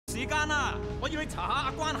時間啦，我要你查下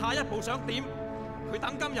阿關下一步想點。佢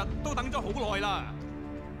等今日都等咗好耐啦。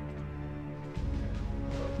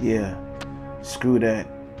Yeah, screw that.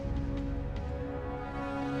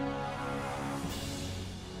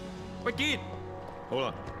 喂，傑，好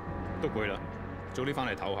啦，都攰啦，早啲翻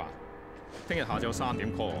嚟唞下。聽日下晝3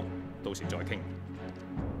點 call 我，到時再傾。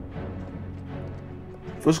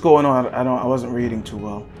What's going on? I wasn't reading too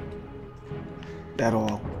well. At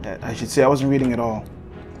all. I should say I wasn't reading at all.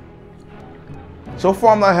 So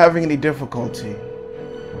far, I'm not having any difficulty.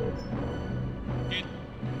 傑，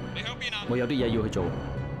你響邊啊？我有啲嘢要去做，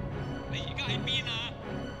你而家喺邊啊？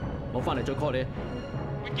我翻嚟再 call 你。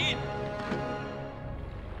喂，傑。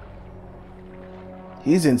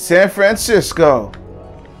 He's in San Francisco.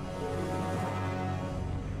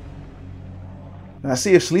 Now,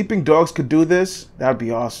 see, if Sleeping Dogs could do this, that'd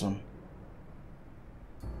be awesome.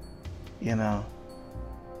 You know.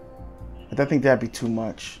 But I think that'd be too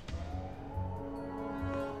much.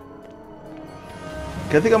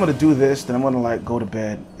 Okay, I think I'm gonna do this, then I'm gonna like go to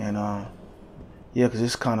bed and yeah, because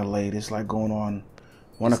it's kind of late. It's like going on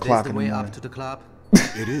 1 o'clock in the morning. Up to the club?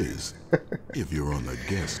 It is, if you're on the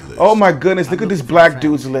guest list. Oh my goodness, look at this black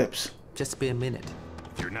dude's lips. Just be a minute.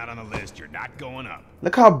 If you're not on the list, you're not going up.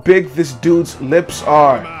 Look how big this dude's lips I'm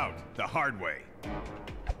are. out the hard way.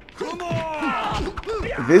 Come on!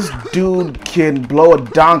 This dude can blow a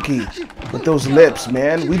donkey with those lips,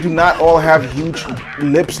 man. We do not all have huge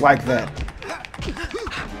lips like that.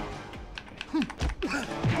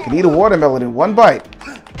 Can eat a watermelon in one bite.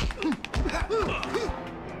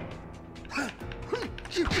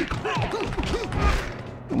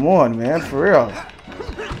 Come on, man, for real.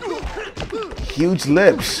 Huge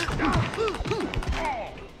lips.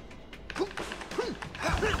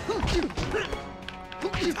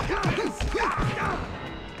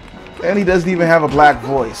 And he doesn't even have a black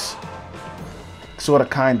voice. Sorta,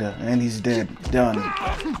 kinda. And he's dead. Done.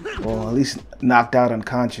 Or at least knocked out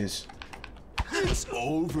unconscious. It's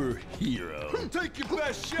over, hero. Take your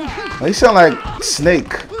best shot. Well, he sound like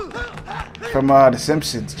Snake from The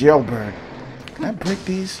Simpsons, Jailbird. Can I break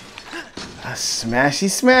these? Smashy,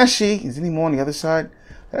 smashy. Is any more on the other side?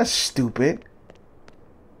 That's stupid.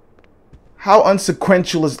 How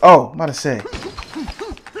unsequential is... Oh, I'm about to say.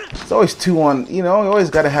 It's always 2 on... You know, you always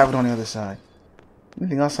got to have it on the other side.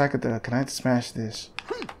 Anything else I could... can I smash this?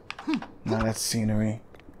 No, that's scenery.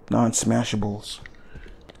 Non-smashables.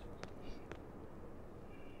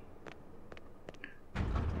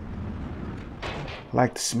 I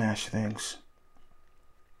like to smash things.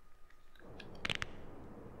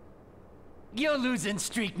 Your losing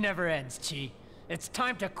streak never ends, Chi. It's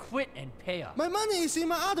time to quit and pay up. My money is in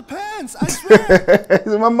my other pants, I swear.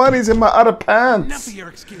 My money's in my other pants. Enough of your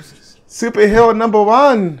excuses. Superhero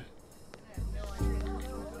 #1.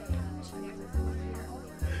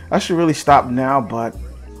 I should really stop now, but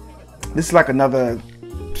this is like another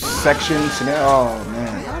section. Oh,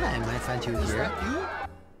 man. Thought I might find you here.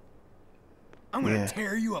 I'm gonna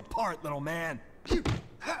tear you apart, little man.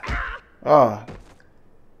 Oh.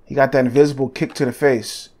 He got that invisible kick to the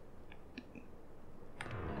face.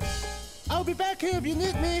 I'll be back here if you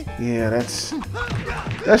need me. Yeah, that's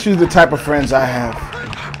usually the type of friends I have.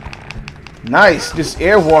 Nice, just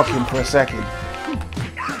airwalking for a second.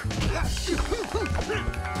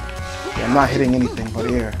 Yeah, I'm not hitting anything but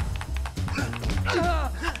air.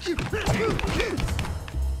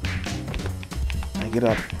 I get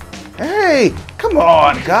up. Hey, come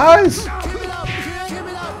on, guys.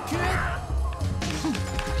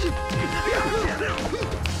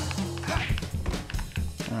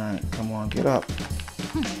 Alright, come on, get up.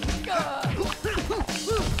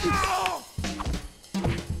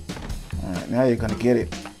 Alright, now you're gonna get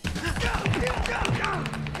it.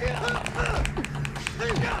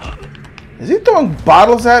 Is he throwing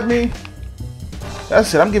bottles at me?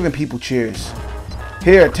 That's it, I'm giving people cheers.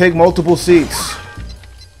 Here, take multiple seats.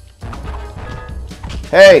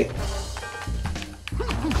 Hey!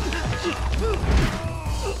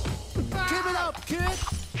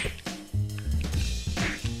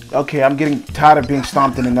 Okay, I'm getting tired of being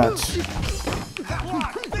stomped in the nuts.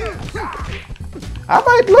 I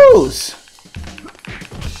might lose.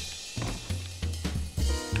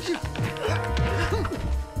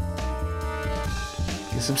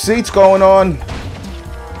 Get some seats going on.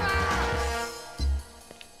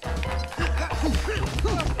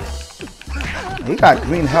 He got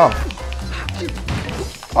green health.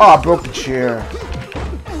 Oh, I broke the chair.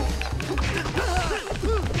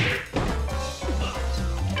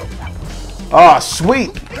 Oh,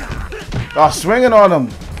 sweet. Oh, swinging on him.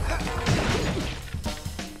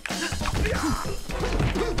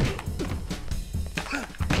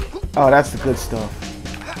 Oh, that's the good stuff.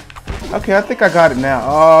 Okay, I think I got it now.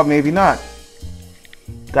 Oh, maybe not.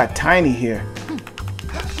 Got Tiny here.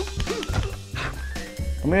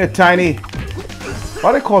 Come here, Tiny.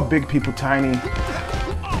 Why they call big people tiny?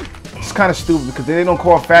 It's kind of stupid because they don't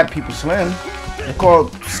call fat people slim. They call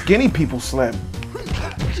skinny people slim.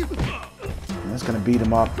 That's gonna beat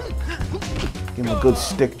him up. Give him a good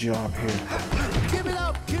stick job here. Keep it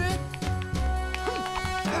up, kid.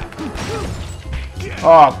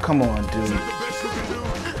 Oh, come on, dude.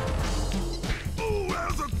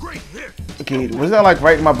 Okay, was that like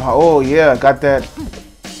right in my... Oh, yeah, got that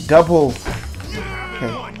double...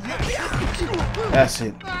 Okay. That's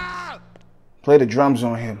it. Play the drums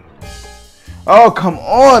on him. Oh, come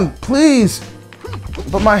on, please.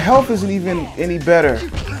 But my health isn't even any better.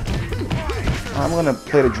 I'm gonna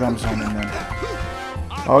play the drums on him then.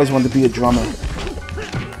 I always wanted to be a drummer.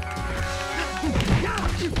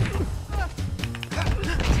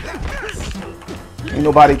 Ain't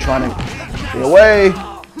nobody trying to get away.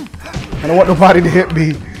 I don't want nobody to hit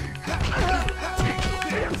me.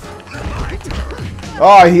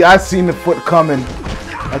 Oh, I seen the foot coming.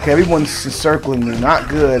 Okay, everyone's circling me. Not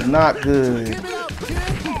good, not good.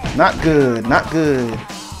 Not good, not good.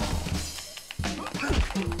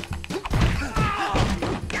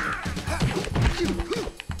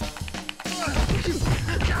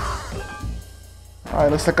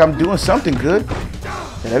 Alright, looks like I'm doing something good.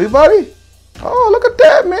 Did everybody? Oh, look at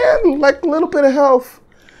that, man. Like a little bit of health.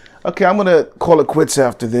 Okay, I'm gonna call it quits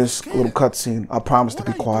after this little cutscene. I promise to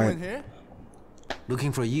be quiet.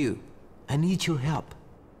 Looking for you. I need your help.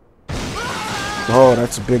 Oh,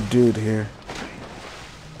 that's a big dude here.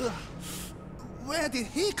 Where did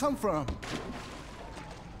he come from?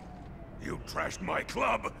 You trashed my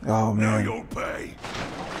club. Oh, Now man. you'll pay.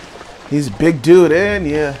 He's a big dude, and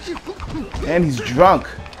yeah. And he's drunk.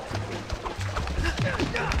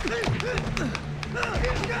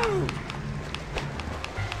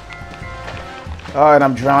 Alright,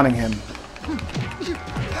 I'm drowning him.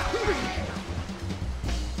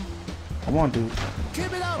 Come on, dude.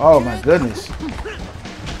 Oh my goodness.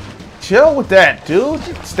 Chill with that, dude.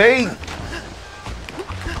 Stay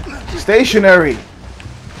stationary.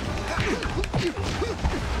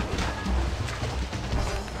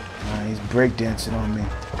 He's breakdancing on me.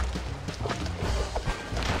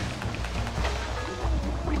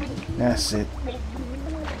 That's it.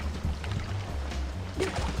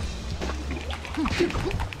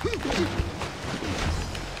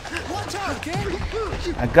 Watch out, kid.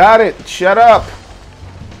 I got it. Shut up.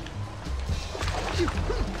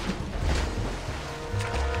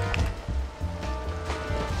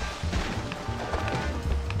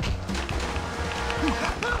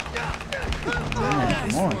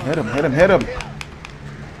 Come on, hit him, hit him, hit him.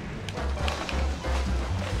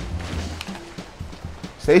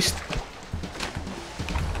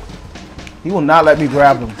 He will not let me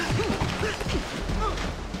grab him.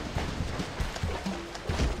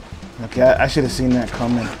 Okay, I should have seen that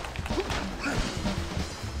coming.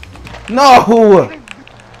 No!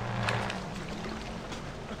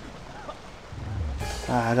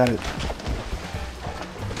 I got it.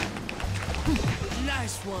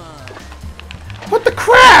 Nice one. What the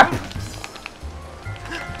crap?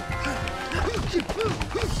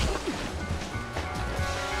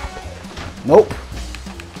 Nope.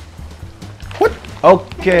 What?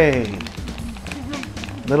 Okay.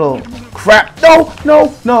 Little crap. No,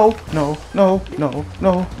 no, no, no, no, no,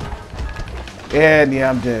 no. And yeah,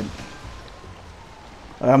 I'm dead.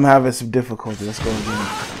 I'm having some difficulty. Let's go again.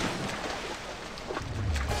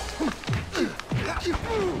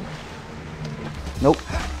 Nope.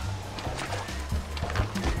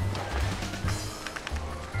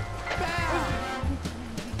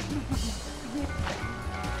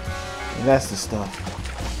 That's the stuff.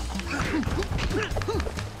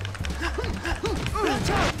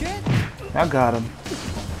 I got him.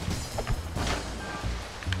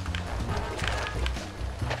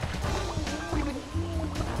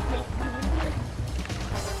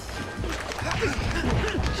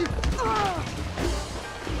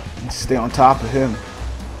 Let's stay on top of him.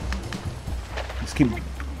 Let's keep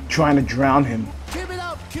trying to drown him. Keep it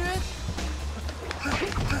up, kid.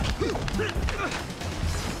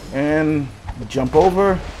 And jump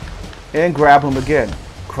over and grab him again.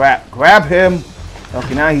 Crap. Grab him.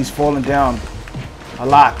 Okay, now he's falling down a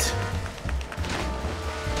lot.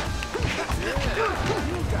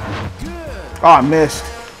 Oh, I missed.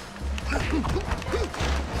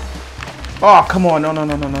 Oh, come on. No, no,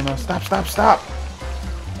 no, no, no, no. Stop, stop, stop.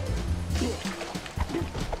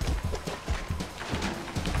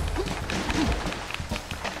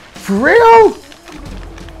 For real?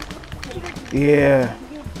 Yeah.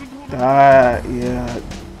 Yeah.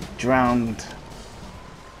 drowned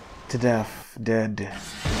to death, dead.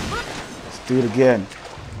 Let's do it again.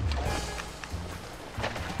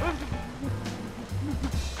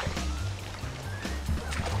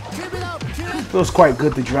 Keep it up, kid. Feels quite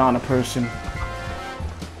good to drown a person.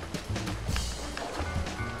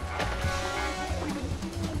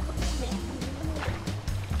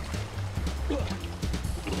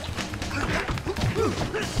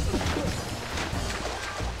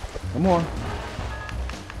 Come on.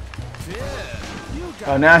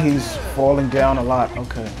 Oh, now he's falling down a lot.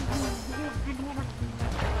 Okay.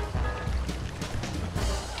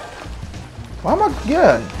 Why am I?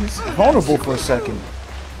 Yeah, he's vulnerable for a second.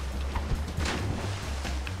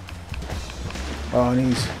 Oh, and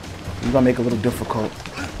he's gonna make it a little difficult.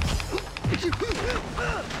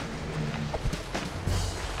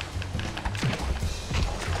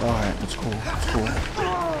 All right, that's cool. That's cool.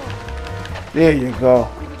 There you go.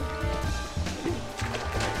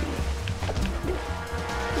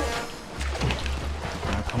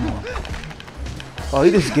 Oh,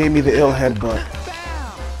 he just gave me the ill headbutt.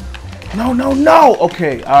 No, no, no!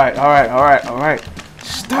 Okay, alright, alright, alright, alright.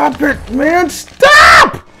 Stop it, man!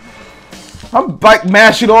 Stop! I'm like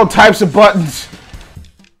mashing all types of buttons.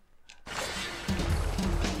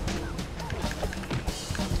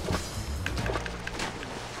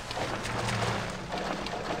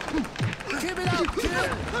 Keep it up,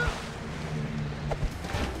 kid.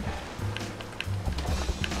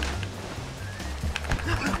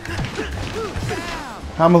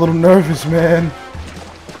 I'm a little nervous, man.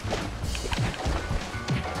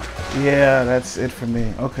 Yeah, that's it for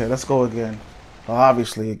me. Okay, let's go again. Well,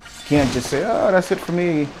 obviously, you can't just say, oh, that's it for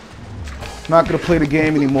me. I'm not going to play the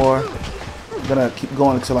game anymore. I'm going to keep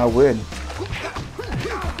going until I win.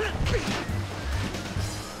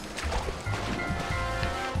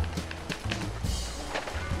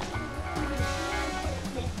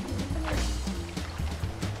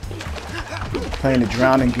 Playing the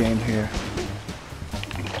drowning game here.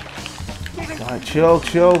 Alright, chill,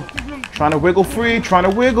 chill. Trying to wiggle free, trying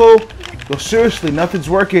to wiggle. Yo, seriously, nothing's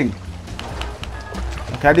working.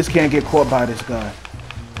 Okay, I just can't get caught by this guy.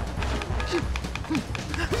 Keep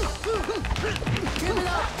it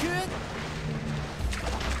up,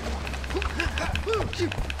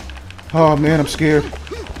 kid. Oh man, I'm scared.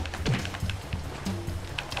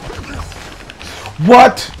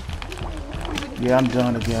 What? Yeah, I'm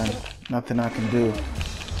done again. Nothing I can do.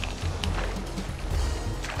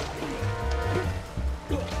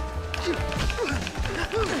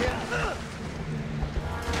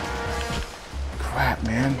 Crap,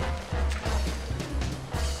 man.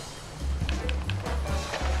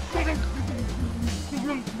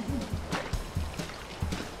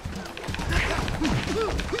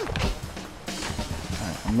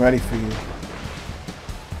 Alright, I'm ready for you.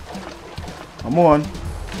 Come on.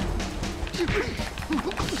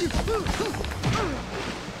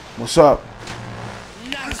 What's up?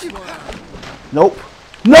 Nice one. Nope.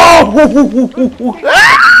 No!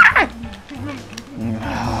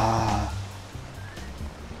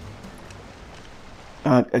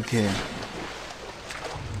 Again.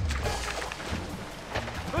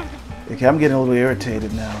 Okay, I'm getting a little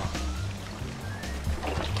irritated now.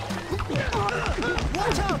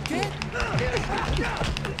 Watch out, kid.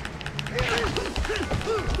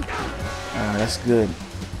 That's good.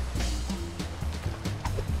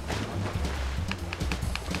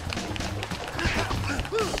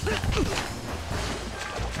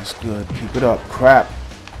 That's good. Keep it up. Crap.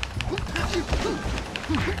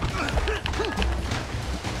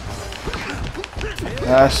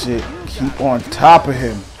 That's it. Keep on top of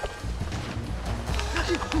him.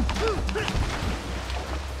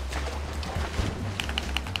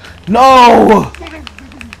 No!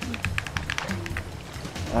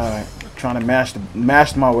 Alright. Trying to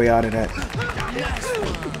mash my way out of that.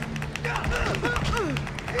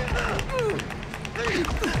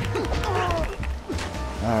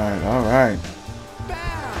 Alright, alright.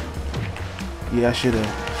 Yeah, I should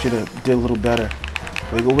have did a little better.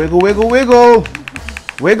 Wiggle, wiggle, wiggle, wiggle!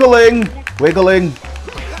 Wiggling! Wiggling!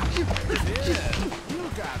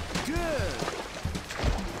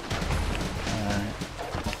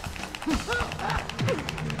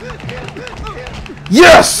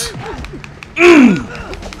 Yes!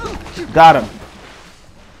 Got him.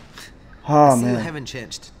 Oh, I see you man. haven't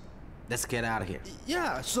changed. Let's get out of here.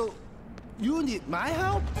 Yeah, so you need my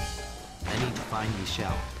help? I need to find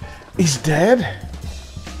Michelle. He's dead?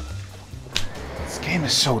 This game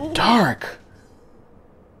is so dark.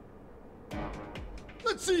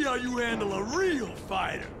 Let's see how you handle a real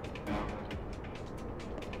fighter.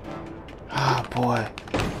 Oh, boy.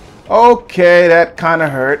 Okay, that kind of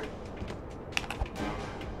hurt.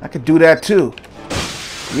 I could do that too.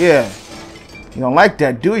 Yeah. You don't like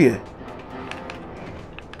that, do you?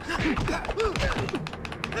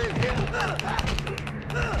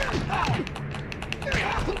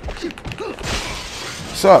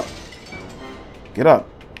 What's up? Get up.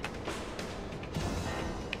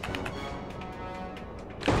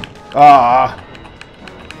 Ah.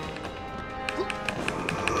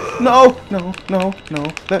 No, no, no, no.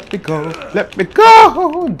 Let me go. Let me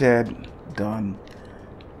go. Dead. Done.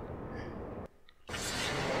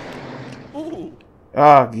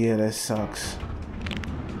 Oh, yeah, that sucks.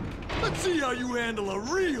 Let's see how you handle a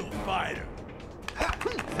real fighter.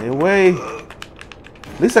 Stay away.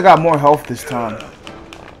 At least I got more health this time.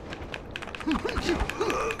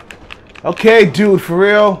 Okay, dude, for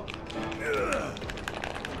real.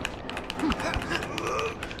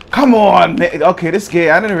 Come on, man. Okay, this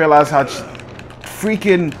game, I didn't realize how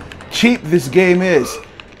freaking cheap this game is.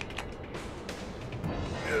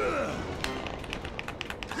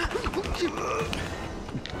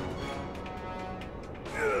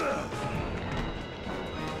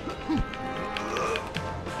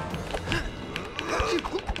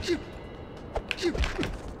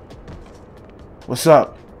 What's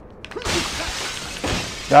up?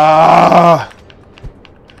 Ah!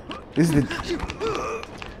 This is the...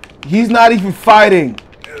 He's not even fighting.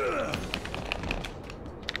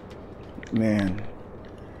 Man.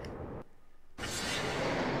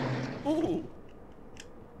 Ooh.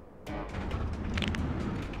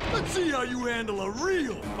 Let's see how you handle a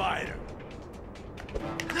real fighter.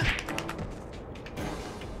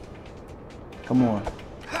 Come on.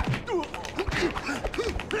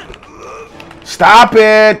 Stop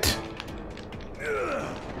it!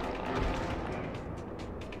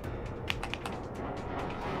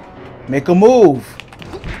 Make a move.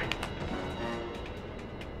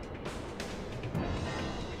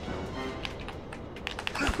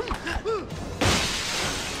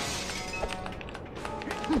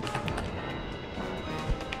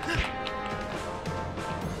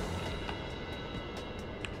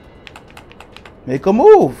 Make a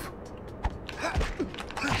move.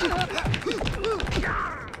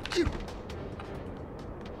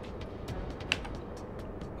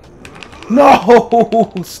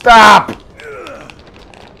 No! Stop!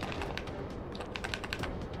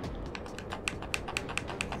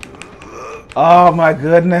 Oh my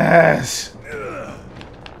goodness!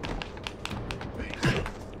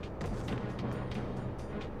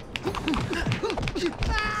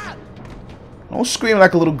 Don't scream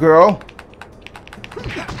like a little girl.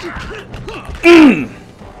 These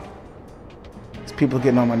people are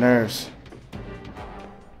getting on my nerves.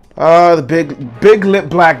 The big lip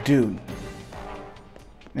black dude.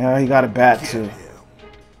 Yeah, he got a bat too.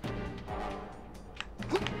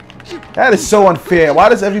 That is so unfair. Why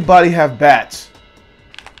does everybody have bats?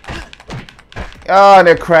 Oh,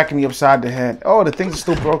 they're cracking me upside the head. Oh, the things are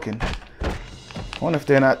still broken. I wonder if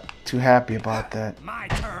they're not too happy about that. My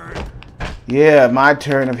turn. Yeah, my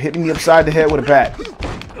turn of hitting me upside the head with a bat.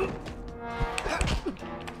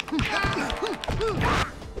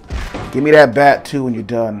 Give me that bat too when you're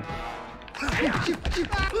done.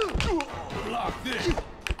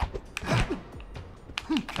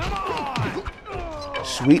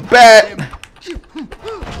 Sweet bat.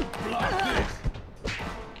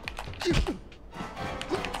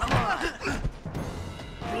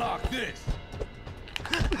 Block this.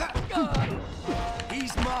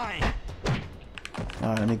 He's mine.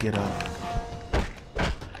 Alright, let me get up.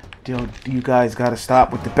 Yo, you guys gotta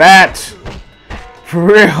stop with the bats. For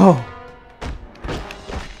real.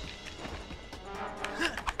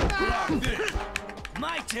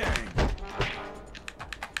 My turn.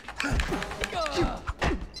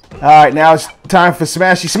 Alright, now it's time for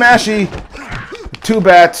Smashy Smashy. 2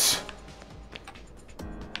 bats.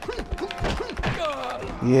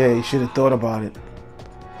 Yeah, you should have thought about it.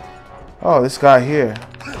 Oh, this guy here.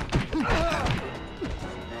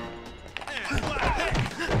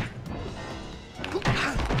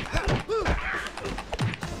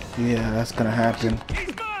 Yeah, that's gonna happen.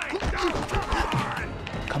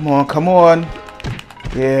 Come on, come on.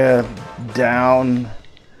 Yeah, down.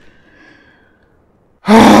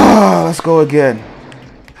 Let's go again.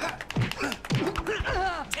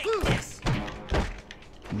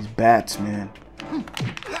 These bats, man.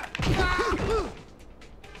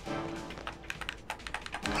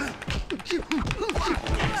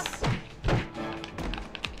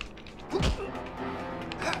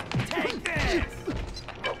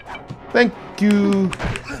 Thank you.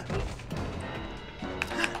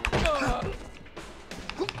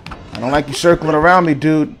 I don't like you circling around me,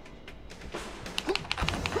 dude.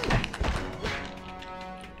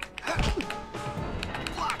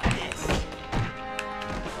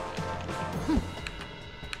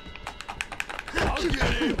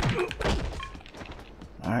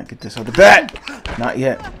 Alright, get this other bat. Not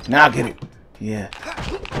yet. Now get it. Yeah.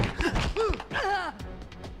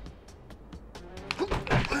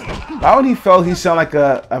 Why would he felt he sound like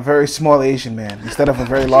a very small Asian man instead of a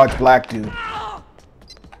very large black dude?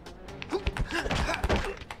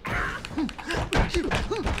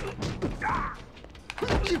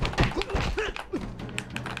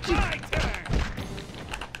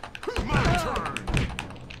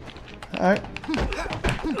 Alright.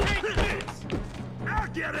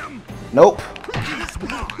 Nope.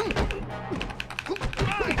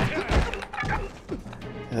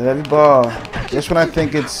 Heavy ball. Just when I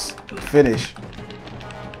think it's finished.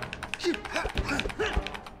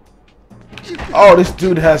 Oh, this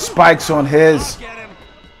dude has spikes on his.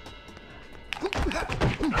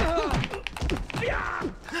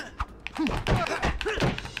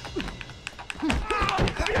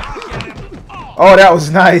 Oh, that was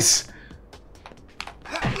nice.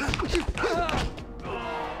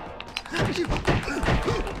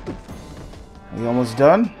 We almost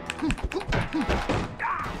done.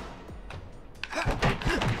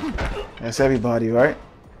 That's everybody, right?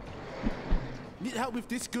 Need help with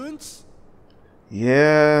these guns?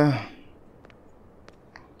 Yeah.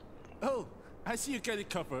 Oh, I see you get it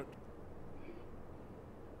covered.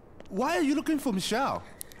 Why are you looking for Michelle?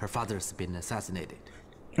 Her father's been assassinated.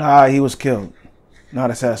 Ah, he was killed, not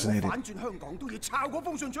assassinated. 反轉香港都要抄嗰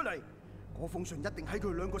封信出嚟，嗰封信一定喺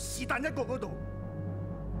佢兩個是但一個嗰度。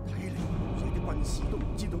睇嚟有啲軍事都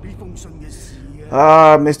唔知道呢封信嘅事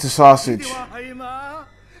啊。Ah, Mr. Sausage. 你話係嘛？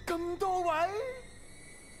咁多位？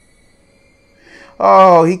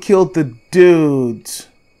 Oh, he killed the dudes.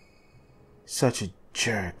 Such a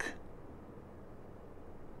jerk.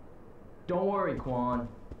 Don't worry, Quan.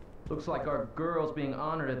 Looks like our girl's being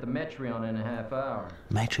honored at the Metreon in a half hour.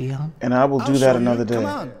 Metreon? And I will do that another day. Come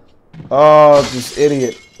on. Oh, this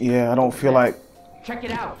idiot. Yeah, I don't feel like... Check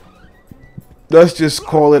it out. Let's just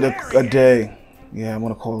call it a day. Yeah, I'm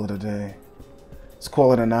gonna call it a day. Let's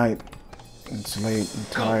call it a night. It's late, I'm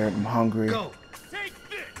tired, I'm hungry.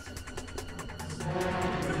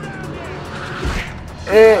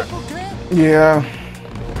 Yeah.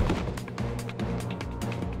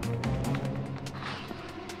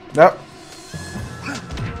 Yep.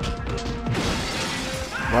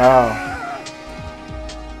 Wow.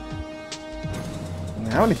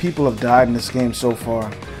 How many people have died in this game so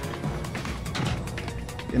far?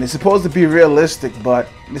 And it's supposed to be realistic, but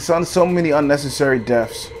it's on so many unnecessary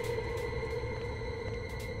deaths.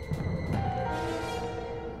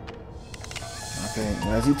 Okay,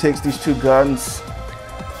 as he takes these two guns,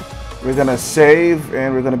 we're gonna save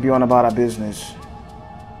and we're gonna be on about our business.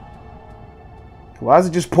 Why is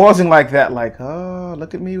it just pausing like that? Like, oh,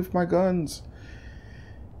 look at me with my guns.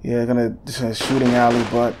 Yeah, gonna just a shooting alley,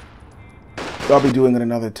 but I'll be doing it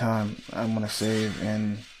another time. I'm gonna save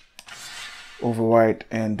and overwrite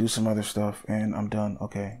and do some other stuff, and I'm done.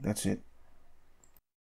 Okay, that's it.